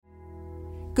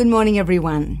Good morning,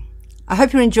 everyone. I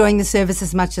hope you're enjoying the service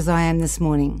as much as I am this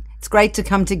morning. It's great to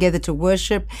come together to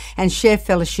worship and share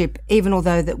fellowship, even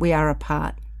although that we are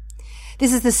apart.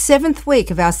 This is the 7th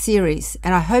week of our series,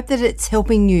 and I hope that it's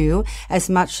helping you as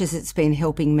much as it's been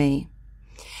helping me.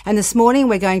 And this morning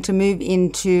we're going to move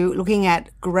into looking at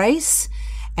grace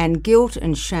and guilt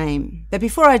and shame. But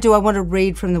before I do, I want to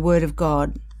read from the Word of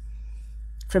God,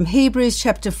 from Hebrews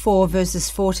chapter 4, verses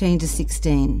 14 to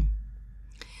 16.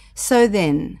 So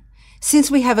then,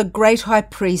 since we have a great high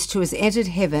priest who has entered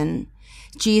heaven,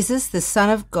 Jesus, the Son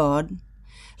of God,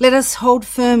 let us hold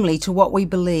firmly to what we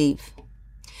believe.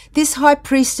 This high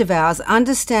priest of ours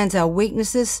understands our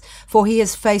weaknesses, for he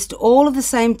has faced all of the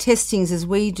same testings as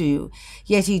we do,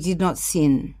 yet he did not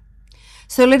sin.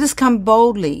 So let us come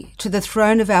boldly to the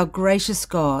throne of our gracious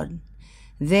God.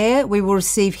 There we will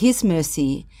receive his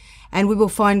mercy, and we will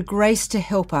find grace to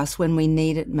help us when we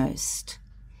need it most.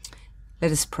 Let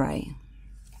us pray.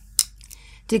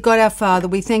 Dear God, our Father,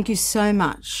 we thank you so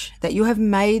much that you have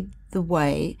made the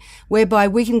way whereby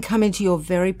we can come into your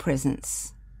very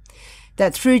presence,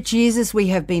 that through Jesus we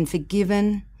have been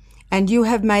forgiven, and you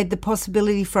have made the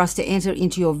possibility for us to enter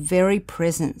into your very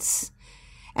presence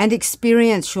and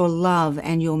experience your love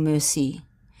and your mercy.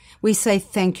 We say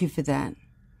thank you for that.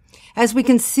 As we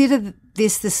consider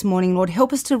this morning, Lord,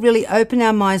 help us to really open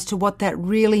our minds to what that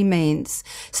really means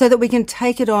so that we can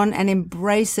take it on and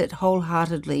embrace it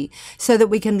wholeheartedly, so that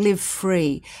we can live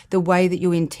free the way that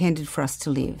you intended for us to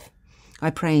live.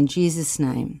 I pray in Jesus'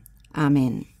 name.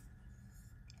 Amen.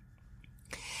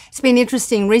 It's been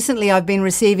interesting. Recently, I've been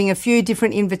receiving a few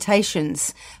different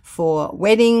invitations for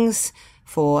weddings,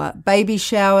 for baby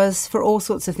showers, for all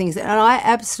sorts of things. And I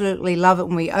absolutely love it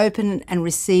when we open and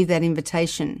receive that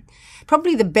invitation.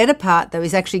 Probably the better part, though,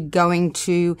 is actually going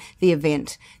to the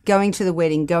event, going to the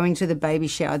wedding, going to the baby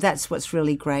shower. That's what's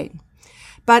really great.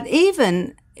 But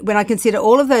even when I consider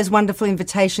all of those wonderful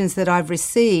invitations that I've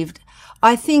received,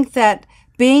 I think that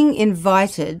being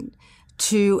invited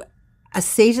to a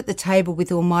seat at the table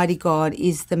with Almighty God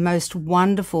is the most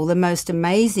wonderful, the most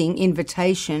amazing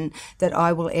invitation that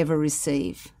I will ever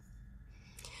receive.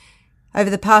 Over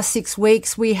the past 6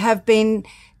 weeks, we have been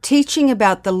teaching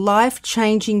about the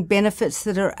life-changing benefits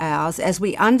that are ours as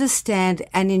we understand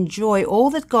and enjoy all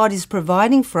that God is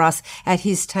providing for us at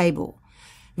his table.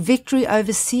 Victory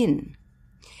over sin,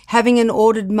 having an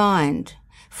ordered mind,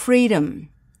 freedom,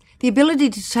 the ability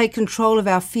to take control of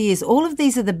our fears. All of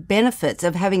these are the benefits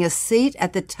of having a seat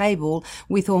at the table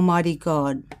with Almighty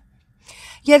God.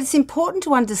 Yet it's important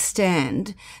to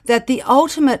understand that the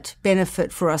ultimate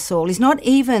benefit for us all is not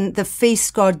even the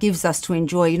feast God gives us to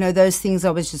enjoy, those things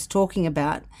I was just talking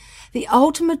about. The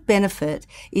ultimate benefit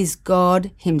is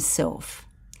God himself.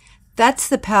 That's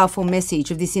the powerful message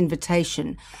of this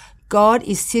invitation. God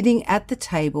is sitting at the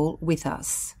table with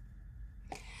us.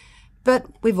 But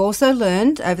we've also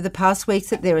learned over the past weeks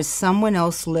that there is someone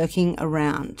else lurking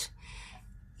around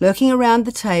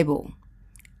the table.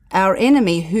 Our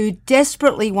enemy who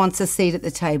desperately wants a seat at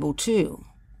the table too.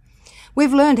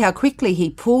 We've learned how quickly he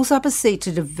pulls up a seat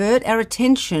to divert our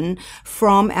attention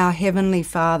from our Heavenly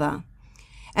Father.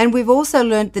 And we've also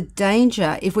learned the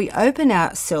danger if we open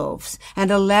ourselves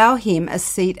and allow him a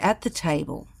seat at the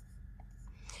table.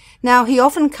 Now, he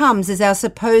often comes as our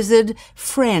supposed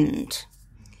friend,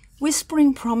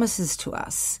 whispering promises to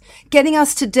us, getting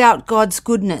us to doubt God's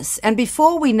goodness, and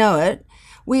before we know it,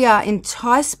 we are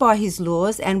enticed by his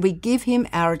laws and we give him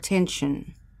our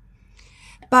attention.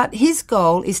 But his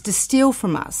goal is to steal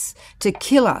from us, to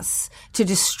kill us, to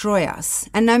destroy us.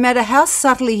 And no matter how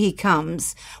subtly he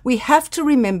comes, we have to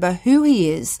remember who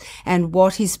he is and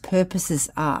what his purposes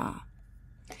are.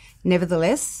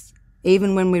 Nevertheless,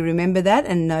 even when we remember that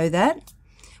and know that,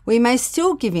 we may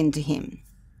still give in to him.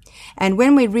 And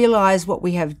when we realize what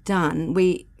we have done,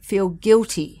 we feel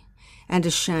guilty and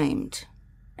ashamed.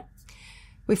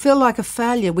 We feel like a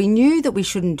failure. We knew that we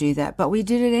shouldn't do that, but we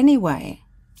did it anyway.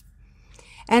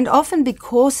 And often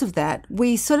because of that,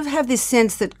 we sort of have this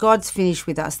sense that God's finished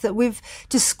with us, that we've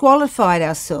disqualified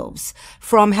ourselves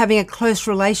from having a close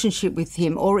relationship with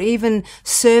him or even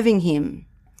serving him.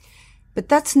 But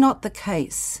that's not the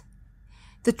case.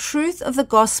 The truth of the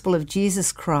gospel of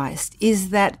Jesus Christ is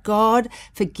that God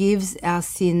forgives our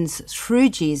sins through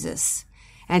Jesus,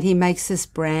 and he makes us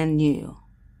brand new.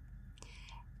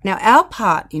 Now, our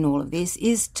part in all of this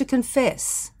is to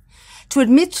confess, to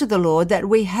admit to the Lord that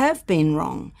we have been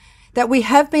wrong, that we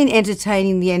have been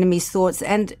entertaining the enemy's thoughts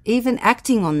and even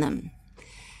acting on them.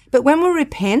 But when we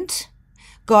repent,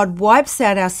 God wipes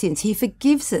out our sins. He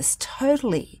forgives us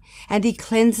totally, and he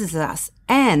cleanses us,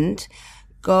 and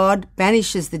God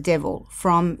banishes the devil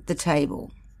from the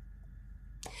table.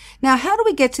 Now, how do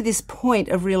we get to this point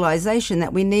of realization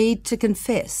that we need to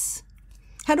confess?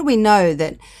 How do we know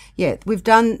that, we've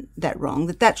done that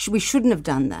wrong, we shouldn't have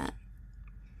done that?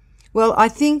 Well, I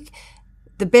think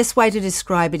the best way to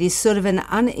describe it is sort of an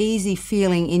uneasy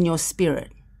feeling in your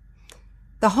spirit.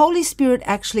 The Holy Spirit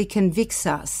actually convicts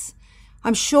us.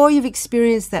 I'm sure you've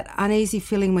experienced that uneasy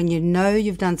feeling when you know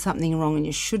you've done something wrong and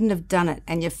you shouldn't have done it,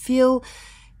 and you feel,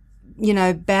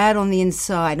 bad on the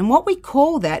inside. And what we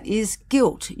call that is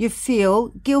guilt. You feel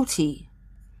guilty.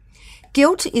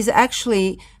 Guilt is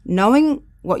actually knowing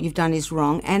what you've done is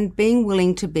wrong and being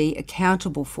willing to be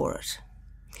accountable for it.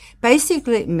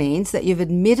 Basically, it means that you've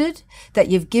admitted that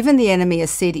you've given the enemy a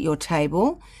seat at your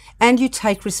table and you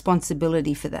take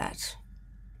responsibility for that.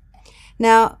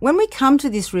 Now, when we come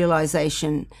to this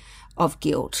realization of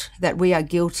guilt, that we are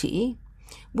guilty,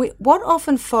 what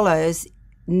often follows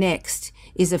next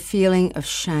is a feeling of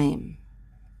shame.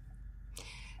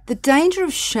 The danger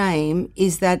of shame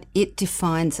is that it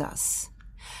defines us.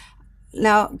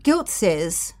 Now, guilt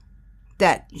says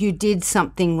that you did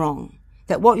something wrong,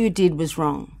 that what you did was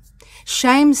wrong.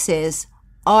 Shame says,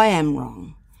 I am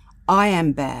wrong, I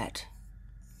am bad.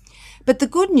 But the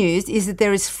good news is that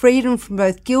there is freedom from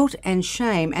both guilt and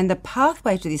shame, and the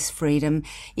pathway to this freedom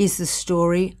is the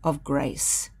story of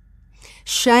grace.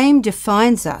 Shame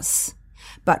defines us,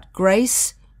 but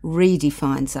grace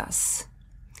redefines us.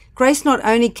 Grace not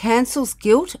only cancels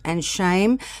guilt and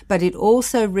shame, but it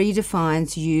also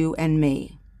redefines you and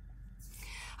me.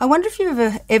 I wonder if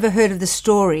you've ever heard of the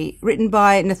story written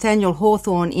by Nathaniel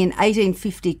Hawthorne in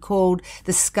 1850 called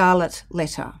The Scarlet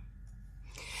Letter.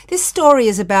 This story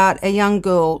is about a young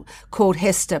girl called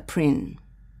Hester Prynne,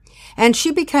 and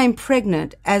she became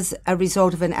pregnant as a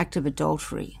result of an act of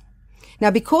adultery.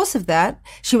 Now, because of that,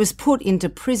 she was put into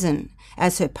prison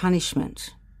as her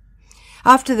punishment.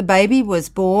 After the baby was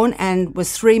born and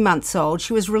was 3 months old,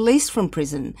 she was released from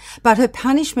prison, but her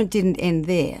punishment didn't end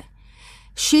there.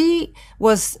 She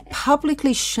was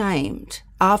publicly shamed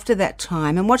after that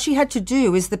time, and what she had to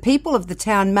do is the people of the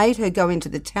town made her go into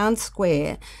the town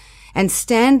square and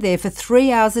stand there for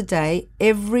 3 hours a day,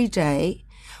 every day,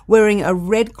 wearing a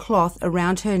red cloth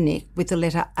around her neck with the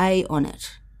letter A on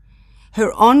it.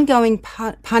 Her ongoing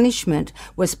punishment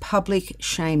was public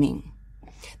shaming.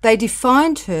 They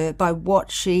defined her by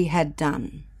what she had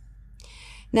done.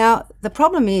 Now, the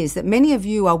problem is that many of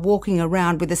you are walking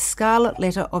around with a scarlet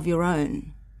letter of your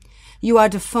own. You are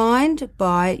defined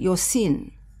by your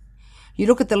sin. You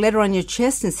look at the letter on your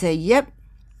chest and say, yep,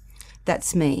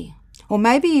 that's me. Or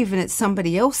maybe even it's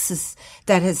somebody else's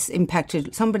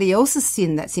somebody else's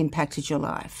sin that's impacted your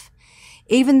life.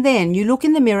 Even then, you look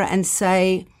in the mirror and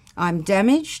say, I'm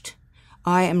damaged,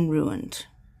 I am ruined.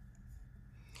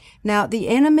 Now, the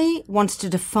enemy wants to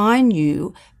define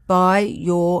you by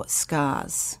your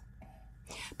scars.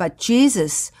 But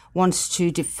Jesus wants to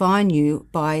define you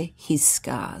by his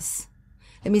scars.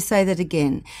 Let me say that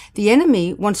again. The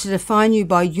enemy wants to define you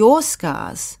by your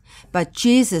scars, but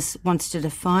Jesus wants to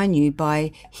define you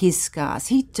by his scars.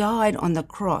 He died on the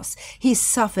cross. He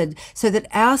suffered so that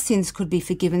our sins could be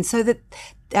forgiven, so that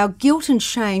our guilt and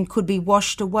shame could be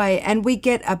washed away, and we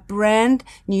get a brand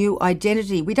new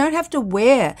identity. We don't have to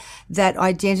wear that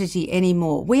identity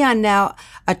anymore. We are now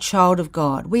a child of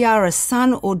God. We are a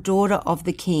son or daughter of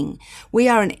the King. We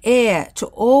are an heir to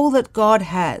all that God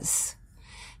has.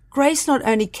 Grace not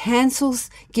only cancels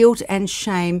guilt and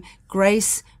shame,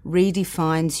 grace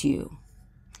redefines you.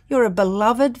 You're a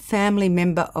beloved family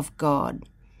member of God.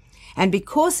 And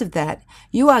because of that,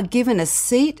 you are given a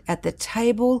seat at the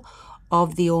table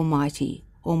of the Almighty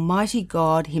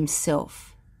God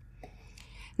himself.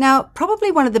 Now,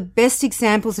 probably one of the best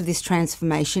examples of this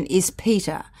transformation is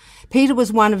Peter. Peter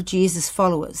was one of Jesus'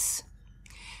 followers.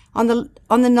 On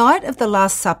the night of the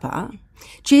Last Supper,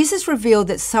 Jesus revealed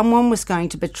that someone was going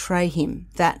to betray him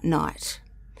that night.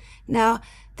 Now,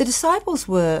 the disciples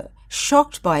were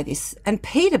shocked by this, and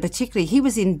Peter particularly, he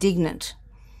was indignant.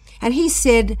 And he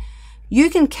said, you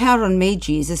can count on me,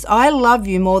 Jesus. I love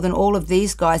you more than all of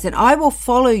these guys, and I will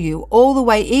follow you all the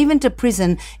way, even to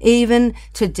prison, even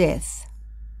to death.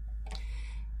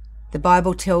 The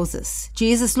Bible tells us,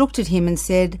 Jesus looked at him and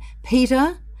said,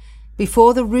 Peter,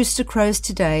 before the rooster crows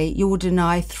today, you will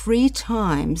deny 3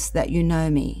 times that you know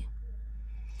me.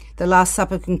 The Last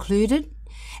Supper concluded,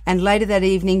 and later that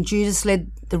evening, Judas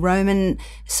led the Roman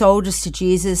soldiers to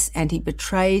Jesus, and he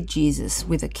betrayed Jesus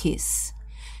with a kiss.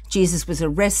 Jesus was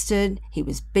arrested, he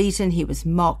was beaten, he was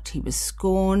mocked, he was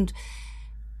scorned,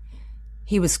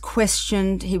 he was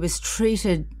questioned, he was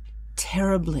treated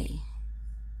terribly.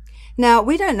 Now,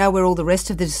 we don't know where all the rest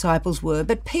of the disciples were,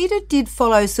 but Peter did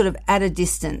follow sort of at a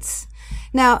distance.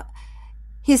 Now,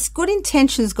 His good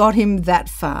intentions got him that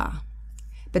far.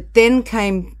 But then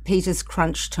came Peter's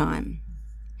crunch time.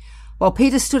 While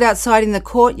Peter stood outside in the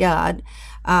courtyard,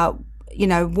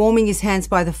 warming his hands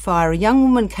by the fire, a young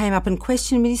woman came up and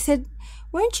questioned him, and he said,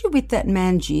 "Weren't you with that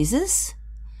man Jesus?"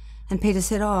 And Peter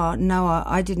said, "Oh, no,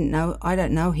 I didn't know. I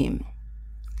don't know him."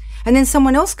 And then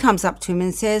someone else comes up to him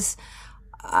and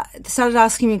started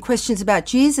asking him questions about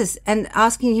Jesus and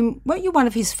asking him, "Weren't you one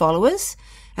of his followers?"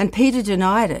 And Peter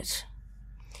denied it.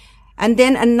 And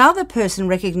then another person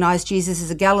recognized Jesus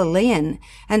as a Galilean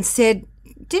and said,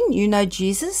 "Didn't you know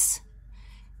Jesus?"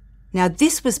 Now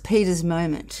this was Peter's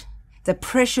moment. The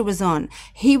pressure was on.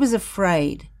 He was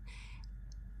afraid.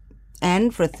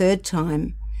 And for a third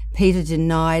time, Peter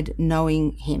denied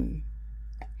knowing him.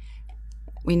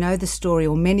 We know the story,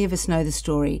 or many of us know the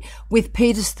story. With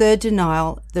Peter's third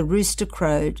denial, the rooster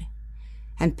crowed,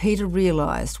 and Peter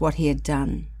realized what he had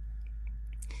done.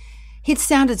 He'd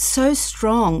sounded so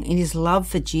strong in his love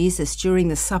for Jesus during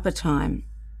the supper time.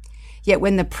 Yet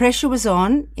when the pressure was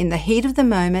on, in the heat of the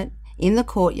moment, in the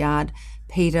courtyard,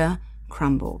 Peter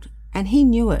crumbled. And he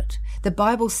knew it. The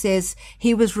Bible says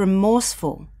he was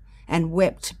remorseful and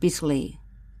wept bitterly.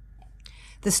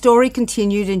 The story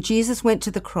continued, and Jesus went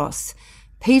to the cross.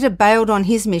 Peter bailed on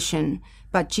his mission,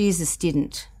 but Jesus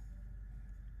didn't.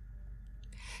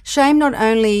 Shame not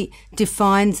only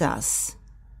defines us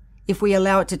if we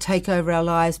allow it to take over our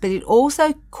lives, but it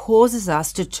also causes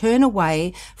us to turn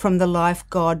away from the life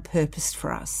God purposed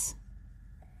for us.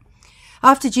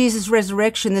 After Jesus'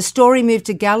 resurrection, the story moved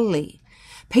to Galilee.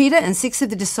 Peter and 6 of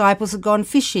the disciples had gone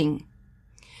fishing.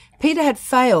 Peter had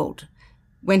failed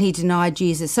when he denied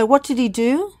Jesus. So what did he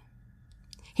do?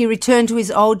 He returned to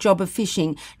his old job of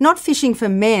fishing, not fishing for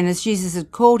men as Jesus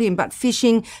had called him, but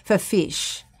fishing for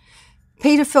fish.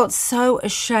 Peter felt so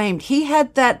ashamed. He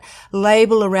had that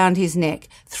label around his neck,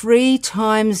 3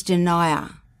 times denier.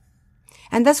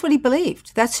 And that's what he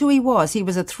believed. That's who he was. He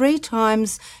was a 3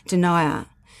 times denier.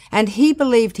 And he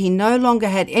believed he no longer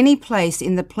had any place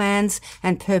in the plans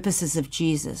and purposes of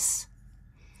Jesus.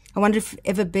 I wonder if you've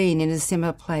ever been in a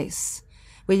similar place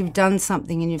where you've done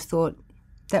something and you've thought,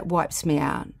 that wipes me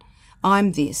out.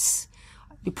 I'm this.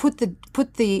 You put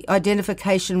the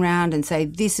identification round and say,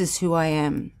 this is who I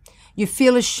am. You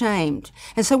feel ashamed.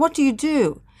 And so what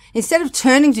do? Instead of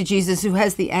turning to Jesus, who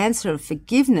has the answer of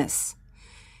forgiveness,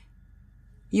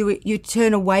 you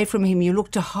turn away from him. You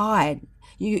look to hide.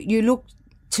 You look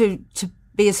to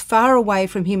be as far away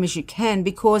from him as you can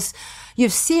because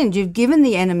you've sinned. You've given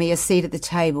the enemy a seat at the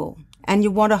table and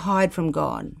you want to hide from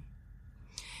God.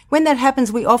 When that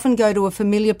happens, we often go to a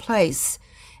familiar place,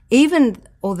 even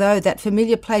although that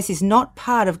familiar place is not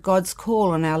part of God's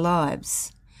call on our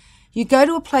lives. You go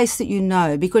to a place that you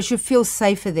know because you feel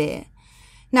safer there.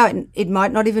 Now, it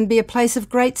might not even be a place of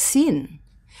great sin,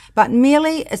 but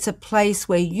merely it's a place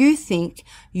where you think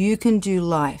you can do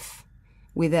life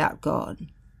without God.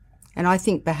 And I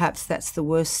think perhaps that's the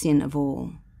worst sin of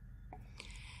all.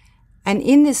 And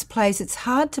in this place, it's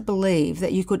hard to believe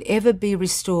that you could ever be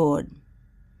restored.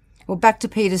 Well, back to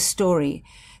Peter's story.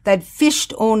 They'd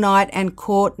fished all night and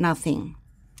caught nothing.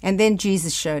 And then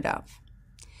Jesus showed up.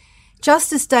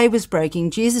 Just as day was breaking,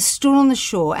 Jesus stood on the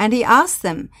shore and he asked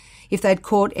them if they'd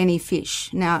caught any fish.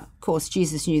 Now, of course,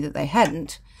 Jesus knew that they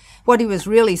hadn't. What he was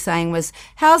really saying was,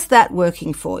 how's that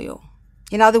working for you?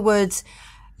 In other words,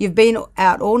 you've been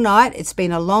out all night. It's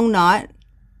been a long night.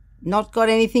 Not got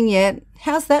anything yet.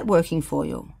 How's that working for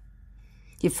you?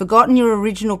 You've forgotten your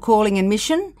original calling and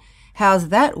mission. How's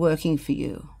that working for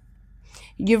you?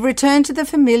 You've returned to the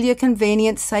familiar,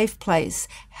 convenient, safe place.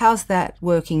 How's that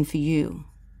working for you?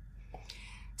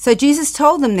 So Jesus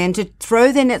told them then to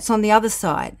throw their nets on the other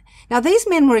side. Now, these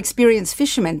men were experienced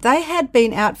fishermen. They had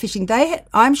been out fishing.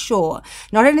 I'm sure,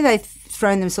 not only they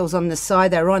thrown themselves on the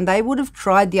side they were on, they would have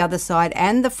tried the other side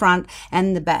and the front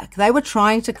and the back. They were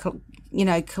trying to,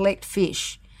 collect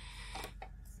fish.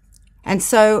 And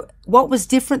so what was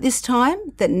different this time?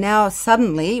 That now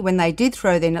suddenly, when they did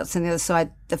throw their nets on the other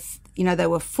side, they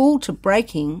were full to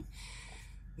breaking.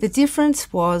 The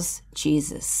difference was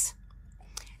Jesus.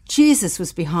 Jesus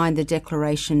was behind the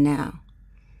declaration now.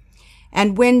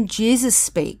 And when Jesus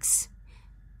speaks,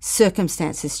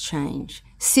 circumstances change,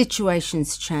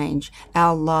 situations change,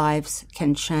 our lives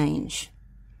can change.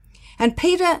 And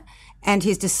Peter and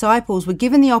his disciples were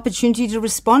given the opportunity to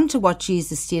respond to what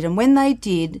Jesus did. And when they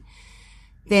did,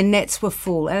 their nets were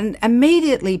full. And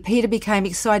immediately Peter became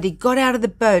excited. He got out of the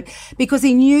boat because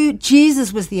he knew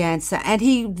Jesus was the answer. And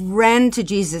he ran to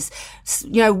Jesus,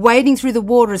 wading through the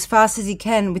water as fast as he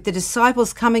can, with the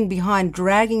disciples coming behind,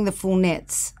 dragging the full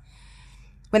nets.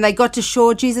 When they got to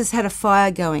shore, Jesus had a fire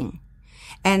going.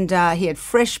 and he had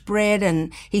fresh bread,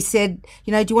 and he said,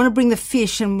 do you want to bring the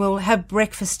fish and we'll have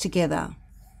breakfast together?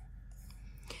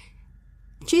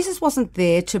 Jesus wasn't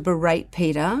there to berate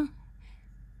Peter.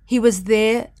 He was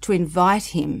there to invite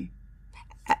him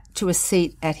to a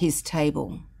seat at his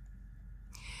table.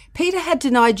 Peter had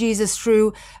denied Jesus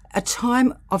through a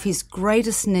time of his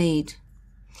greatest need.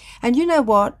 And you know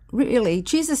what? Really,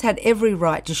 Jesus had every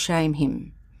right to shame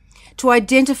him, to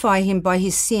identify him by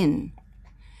his sin.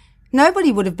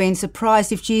 Nobody would have been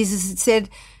surprised if Jesus had said,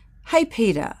 "Hey,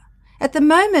 Peter, at the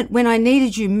moment when I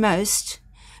needed you most,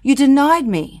 you denied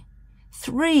me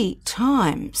 3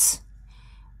 times.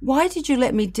 Why did you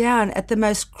let me down at the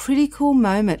most critical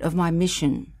moment of my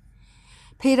mission?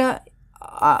 Peter,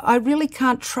 I really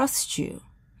can't trust you.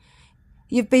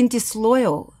 You've been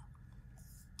disloyal."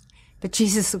 But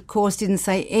Jesus, of course, didn't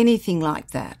say anything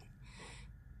like that.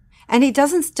 And he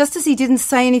doesn't, just as he didn't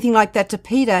say anything like that to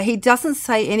Peter, he doesn't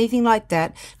say anything like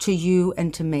that to you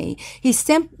and to me. He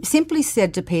simply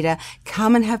said to Peter,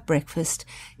 "Come and have breakfast.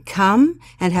 Come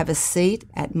and have a seat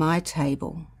at my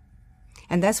table."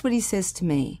 And that's what he says to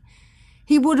me.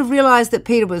 He would have realized that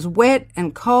Peter was wet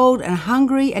and cold and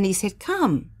hungry, and he said,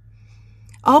 "Come.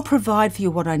 I'll provide for you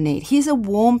what I need. Here's a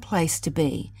warm place to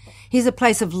be. Here's a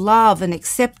place of love and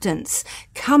acceptance.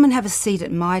 Come and have a seat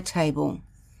at my table."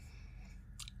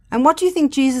 And what do you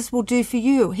think Jesus will do for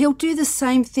you? He'll do the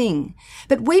same thing.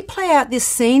 But we play out this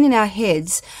scene in our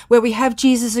heads where we have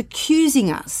Jesus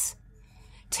accusing us,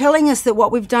 telling us that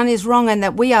what we've done is wrong and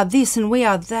that we are this and we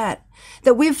are that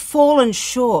we've fallen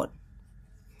short.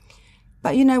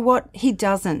 But you know what? He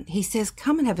doesn't. He says,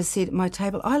 "Come and have a seat at my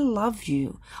table. I love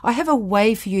you. I have a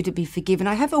way for you to be forgiven.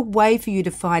 I have a way for you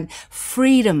to find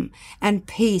freedom and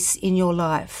peace in your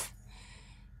life."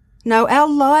 No, our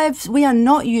lives, we are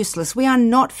not useless. We are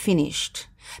not finished.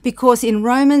 Because in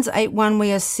Romans 8:1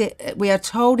 we are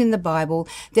told in the Bible,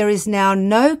 there is now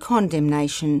no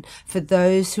condemnation for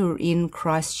those who are in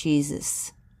Christ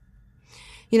Jesus.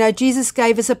 Jesus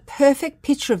gave us a perfect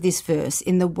picture of this verse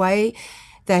in the way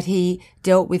that he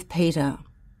dealt with Peter.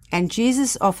 And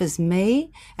Jesus offers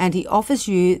me and he offers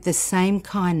you the same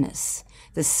kindness,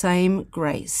 the same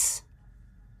grace.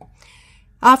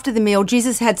 After the meal,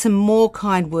 Jesus had some more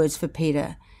kind words for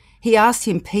Peter. He asked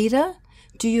him, "Peter,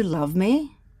 do you love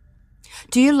me?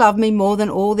 Do you love me more than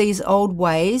all these old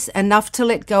ways, enough to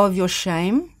let go of your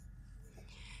shame?"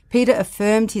 Peter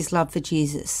affirmed his love for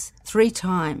Jesus 3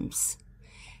 times.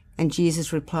 And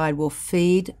Jesus replied, "Well,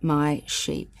 feed my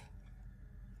sheep."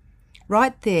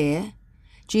 Right there,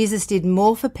 Jesus did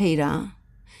more for Peter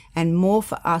and more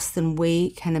for us than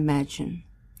we can imagine.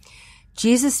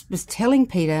 Jesus was telling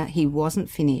Peter he wasn't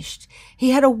finished.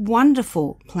 He had a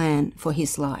wonderful plan for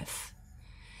his life.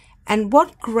 And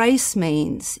what grace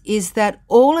means is that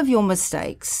all of your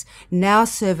mistakes now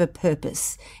serve a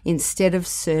purpose instead of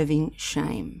serving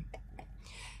shame.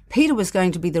 Peter was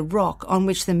going to be the rock on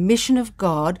which the mission of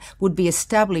God would be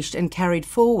established and carried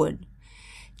forward.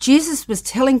 Jesus was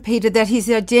telling Peter that his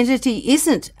identity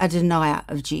isn't a denier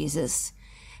of Jesus,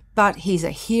 but he's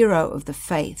a hero of the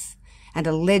faith and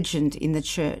a legend in the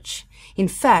church. In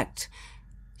fact,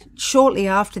 shortly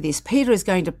after this, Peter is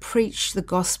going to preach the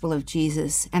gospel of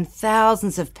Jesus, and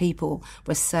thousands of people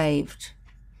were saved.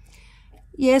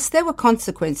 Yes, there were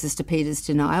consequences to Peter's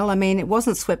denial. I mean, it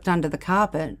wasn't swept under the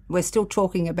carpet. We're still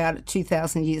talking about it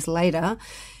 2,000 years later.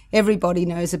 Everybody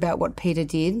knows about what Peter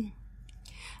did.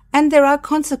 And there are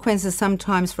consequences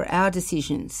sometimes for our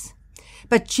decisions.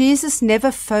 But Jesus never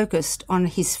focused on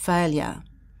his failure.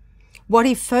 What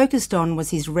he focused on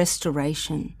was his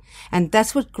restoration. And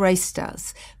that's what grace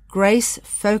does. Grace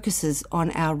focuses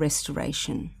on our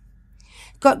restoration.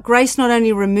 Grace not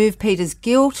only removed Peter's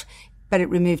guilt, but it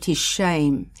removed his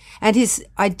shame. And his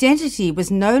identity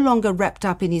was no longer wrapped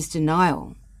up in his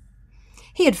denial.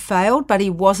 He had failed, but he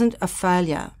wasn't a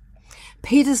failure.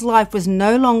 Peter's life was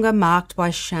no longer marked by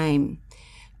shame.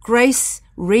 Grace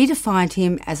redefined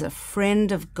him as a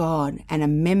friend of God and a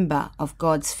member of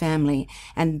God's family.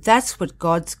 And that's what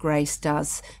God's grace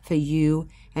does for you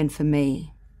and for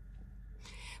me.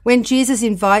 When Jesus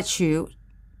invites you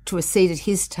to a seat at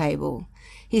his table,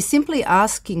 he's simply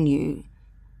asking you,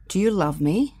 "Do you love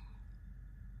me?"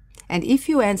 And if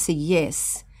you answer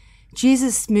yes,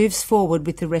 Jesus moves forward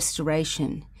with the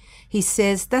restoration. He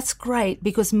says, "That's great,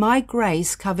 because my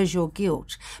grace covers your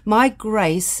guilt. My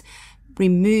grace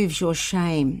removes your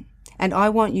shame, and I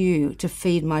want you to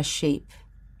feed my sheep.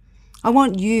 I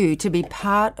want you to be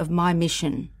part of my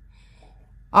mission.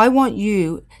 I want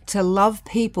you to love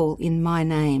people in my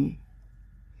name."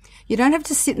 You don't have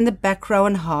to sit in the back row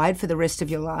and hide for the rest of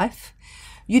your life.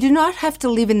 You do not have to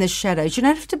live in the shadows. You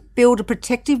don't have to build a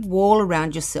protective wall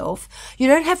around yourself. You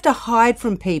don't have to hide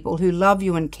from people who love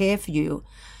you and care for you.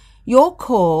 Your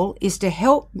call is to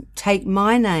help take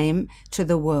my name to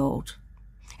the world.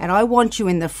 And I want you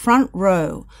in the front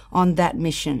row on that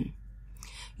mission.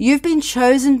 You've been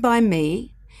chosen by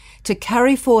me to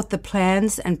carry forth the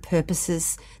plans and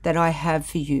purposes that I have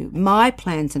for you, my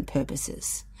plans and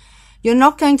purposes. You're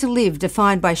not going to live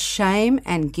defined by shame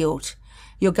and guilt.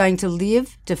 You're going to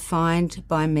live defined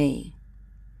by me.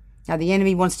 Now, the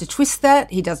enemy wants to twist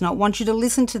that. He does not want you to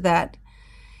listen to that.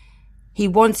 He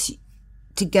wants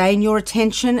to gain your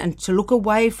attention and to look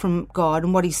away from God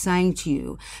and what he's saying to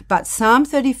you. But Psalm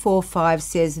 34:5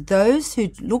 says, those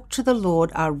who look to the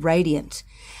Lord are radiant.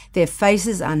 Their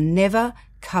faces are never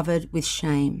covered with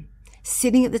shame.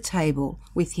 Sitting at the table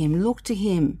with him, look to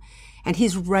him, and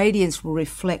his radiance will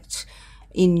reflect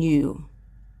in you.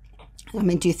 I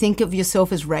mean, do you think of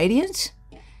yourself as radiant?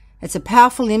 It's a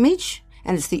powerful image,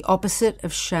 and it's the opposite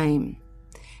of shame.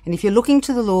 And if you're looking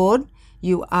to the Lord,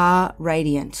 you are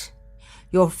radiant.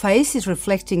 Your face is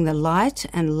reflecting the light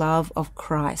and love of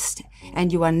Christ,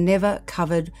 and you are never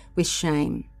covered with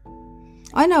shame.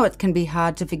 I know it can be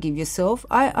hard to forgive yourself.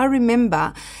 I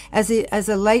remember as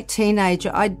a late teenager,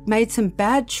 I made some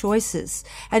bad choices.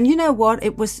 And you know what?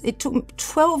 It took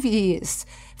 12 years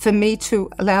for me to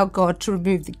allow God to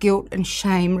remove the guilt and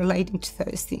shame relating to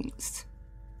those things.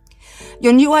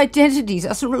 Your new identity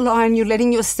doesn't rely on you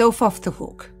letting yourself off the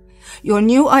hook. Your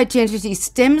new identity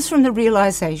stems from the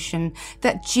realization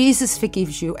that Jesus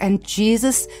forgives you and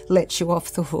Jesus lets you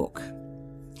off the hook.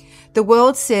 The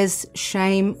world says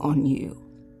shame on you,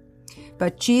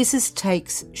 but Jesus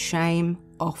takes shame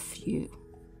off you.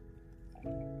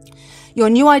 Your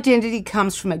new identity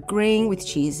comes from agreeing with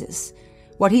Jesus,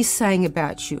 what he's saying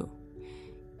about you.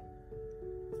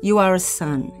 You are a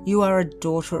son. You are a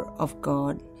daughter of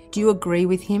God. Do you agree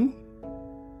with him?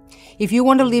 If you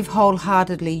want to live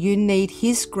wholeheartedly, you need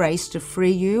his grace to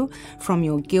free you from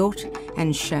your guilt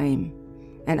and shame.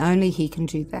 And only he can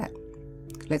do that.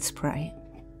 Let's pray.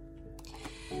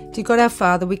 Dear God, our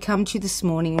Father, we come to you this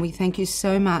morning and we thank you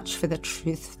so much for the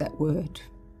truth of that word.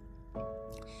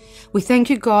 We thank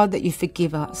you, God, that you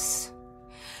forgive us,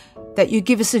 that you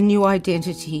give us a new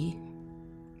identity,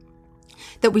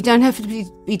 that we don't have to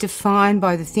be defined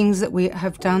by the things that we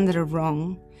have done that are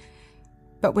wrong,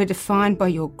 but we're defined by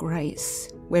your grace.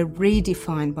 We're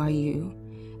redefined by you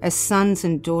as sons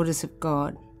and daughters of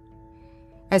God,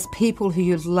 as people who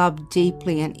you love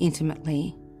deeply and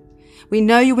intimately. We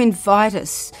know you invite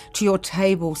us to your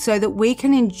table so that we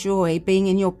can enjoy being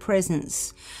in your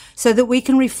presence, so that we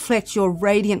can reflect your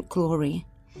radiant glory.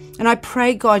 And I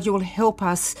pray, God, you will help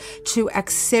us to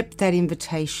accept that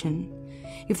invitation.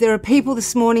 If there are people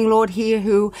this morning, Lord, here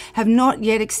who have not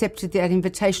yet accepted that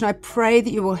invitation, I pray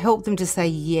that you will help them to say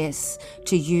yes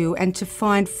to you and to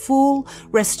find full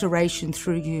restoration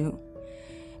through you.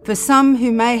 For some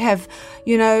who may have,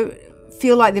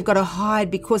 feel like they've got to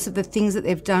hide because of the things that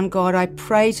they've done, God, I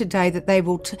pray today that they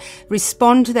will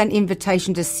respond to that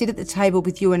invitation to sit at the table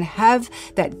with you and have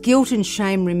that guilt and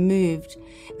shame removed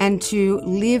and to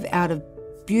live out of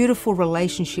beautiful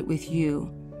relationship with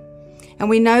you. And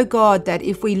we know, God, that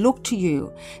if we look to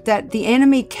you, that the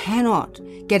enemy cannot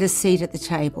get a seat at the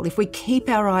table if we keep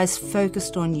our eyes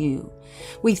focused on you.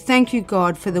 We thank you,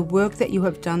 God, for the work that you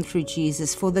have done through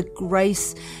Jesus, for the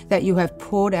grace that you have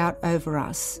poured out over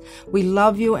us. We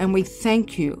love you and we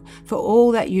thank you for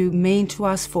all that you mean to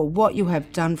us, for what you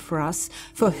have done for us,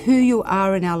 for who you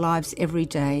are in our lives every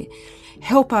day.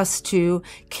 Help us to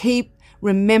keep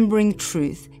remembering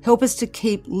truth. Help us to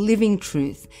keep living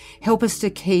truth. Help us to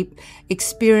keep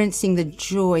experiencing the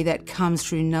joy that comes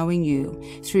through knowing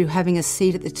you, through having a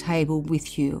seat at the table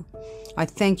with you. I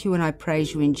thank you and I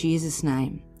praise you in Jesus'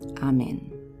 name.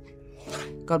 Amen.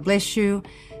 God bless you.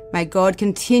 May God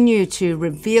continue to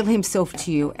reveal himself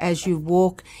to you as you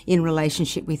walk in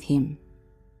relationship with him.